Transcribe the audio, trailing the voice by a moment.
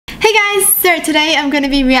Hey guys, so today I'm going to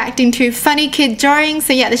be reacting to funny kid drawings,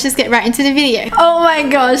 so yeah, let's just get right into the video. Oh my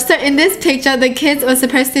gosh, so in this picture the kids were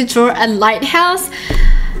supposed to draw a lighthouse,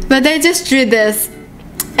 but they just drew this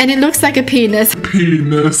and it looks like a penis.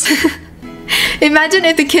 Imagine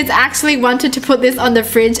if the kids actually wanted to put this on the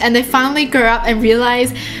fridge and they finally grow up and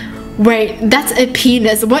realize, wait, that's a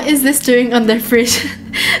penis, what is this doing on the fridge?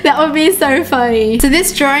 That would be so funny. So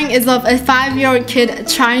this drawing is of a 5-year-old kid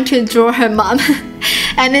trying to draw her mom.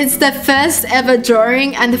 And it's the first ever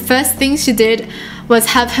drawing, and the first thing she did was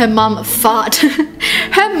have her mom fart.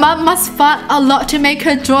 Her mom must fart a lot to make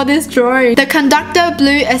her draw this drawing. The conductor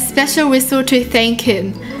blew a special whistle to thank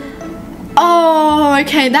him. Oh,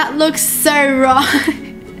 okay, that looks so wrong.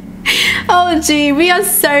 Oh gee, we are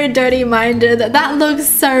so dirty-minded. That looks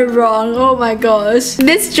so wrong. Oh my gosh.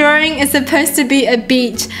 This drawing is supposed to be a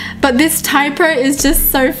beach, but this typo is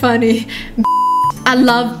just so funny. I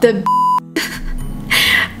love the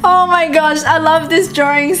Oh my gosh, I love this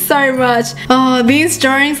drawing so much. Oh, these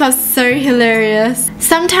drawings are so hilarious.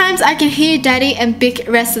 Sometimes I can hear Daddy and Bic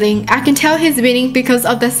wrestling. I can tell he's winning because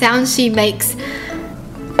of the sound she makes.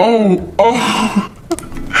 Oh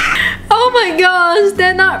my gosh,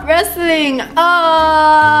 they're not wrestling.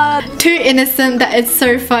 Too innocent that it's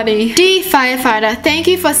so funny. Dear firefighter, thank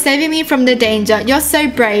you for saving me from the danger. You're so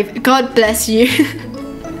brave. God bless you.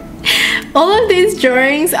 All of these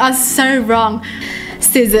drawings are so wrong.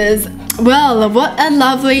 Scissors. Well, what a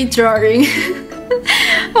lovely drawing.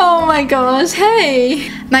 Oh my gosh, hey.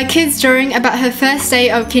 My kid's drawing about her first day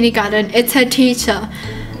of kindergarten. It's her teacher.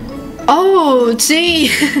 Oh, gee.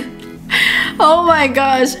 Oh my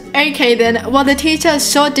gosh. Okay then, well the teacher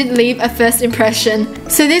sure did leave a first impression.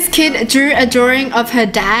 So this kid drew a drawing of her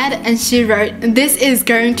dad and she wrote, "This is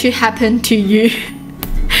going to happen to you."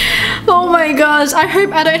 Oh my gosh, I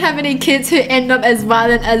hope I don't have any kids who end up as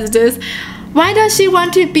violent as this. Why does she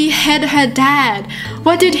want to behead her dad?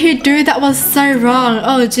 What did he do that was so wrong?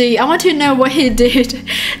 Oh gee, I want to know what he did.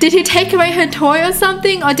 Did he take away her toy or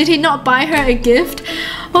something? Or did he not buy her a gift?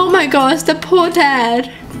 Oh my gosh, the poor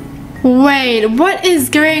dad. Wait, what is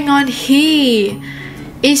going on here?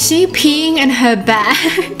 Is she peeing in her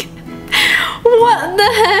bag? What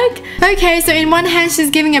the heck? Okay, so in one hand she's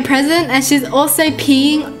giving a present and she's also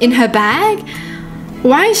peeing in her bag?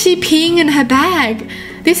 Why is she peeing in her bag?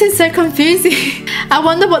 This is so confusing. I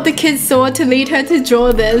wonder what the kids saw to lead her to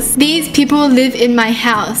draw this. These people live in my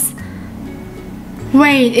house.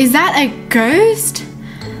 Wait, is that a ghost?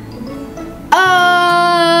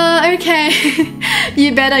 Okay.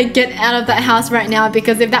 You better get out of that house right now,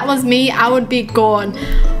 because if that was me, I would be gone.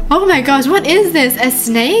 Oh my gosh, what is this? A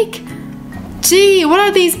snake? Gee, what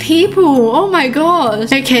are these people? Oh my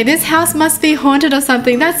gosh. Okay, this house must be haunted or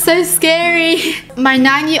something. That's so scary. My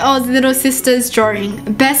 9-year-old little sister's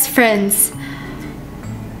drawing. Best friends.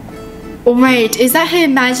 Wait, is that her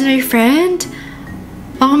imaginary friend?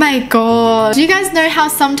 Oh my god. Do you guys know how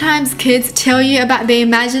sometimes kids tell you about their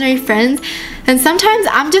imaginary friends? And sometimes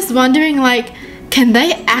I'm just wondering, like, can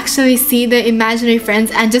they actually see their imaginary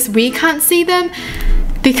friends and just we can't see them?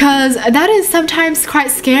 Because that is sometimes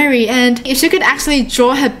quite scary. And if she could actually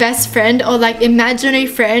draw her best friend or like imaginary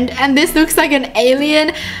friend, and this looks like an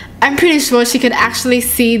alien, I'm pretty sure she could actually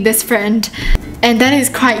see this friend. And that is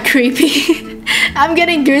quite creepy. I'm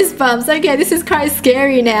getting goosebumps. Okay, this is quite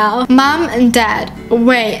scary now. Mom and dad.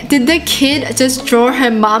 Wait, did the kid just draw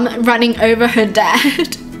her mom running over her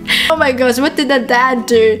dad? Oh my gosh, what did the dad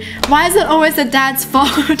do? Why is it always the dad's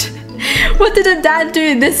fault? What did the dad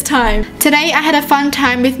do this time? Today I had a fun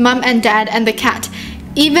time with mum and dad and the cat.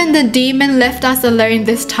 Even the demon left us alone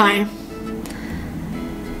this time.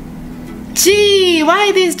 Gee, why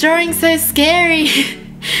are these drawings so scary?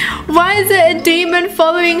 Why is there a demon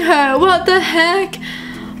following her? What the heck?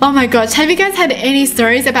 Oh my gosh, have you guys had any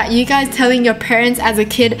stories about you guys telling your parents as a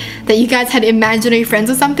kid that you guys had imaginary friends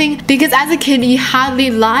or something? Because as a kid you hardly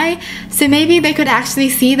lie, so maybe they could actually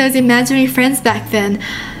see those imaginary friends back then.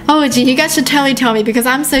 Oh gee, you guys should totally tell me because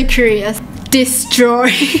I'm so curious. Destroy.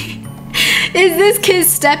 Is this kid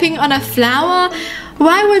stepping on a flower?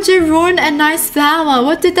 Why would you ruin a nice flower?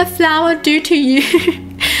 What did the flower do to you?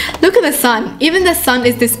 Look at the sun. Even the sun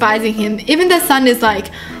is despising him. Even the sun is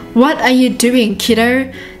like, what are you doing,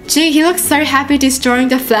 kiddo? Gee, he looks so happy destroying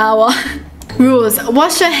the flower. Rules.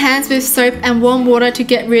 Wash your hands with soap and warm water to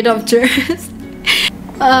get rid of germs.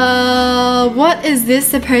 What is this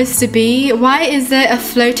supposed to be? Why is there a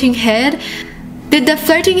floating head? Did the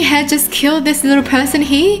floating head just kill this little person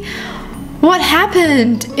here? What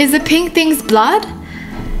happened? Is the pink thing's blood?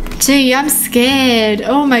 Gee, I'm scared.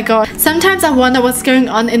 Oh my god. Sometimes I wonder what's going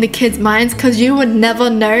on in the kids' minds because you would never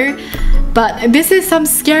know. But this is some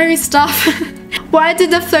scary stuff. Why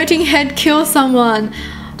did the floating head kill someone?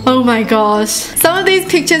 Oh my gosh. Some of these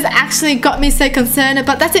pictures actually got me so concerned.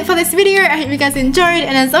 But that's it for this video. I hope you guys enjoyed.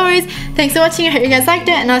 And as always, thanks for watching. I hope you guys liked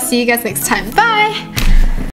it. And I'll see you guys next time. Bye!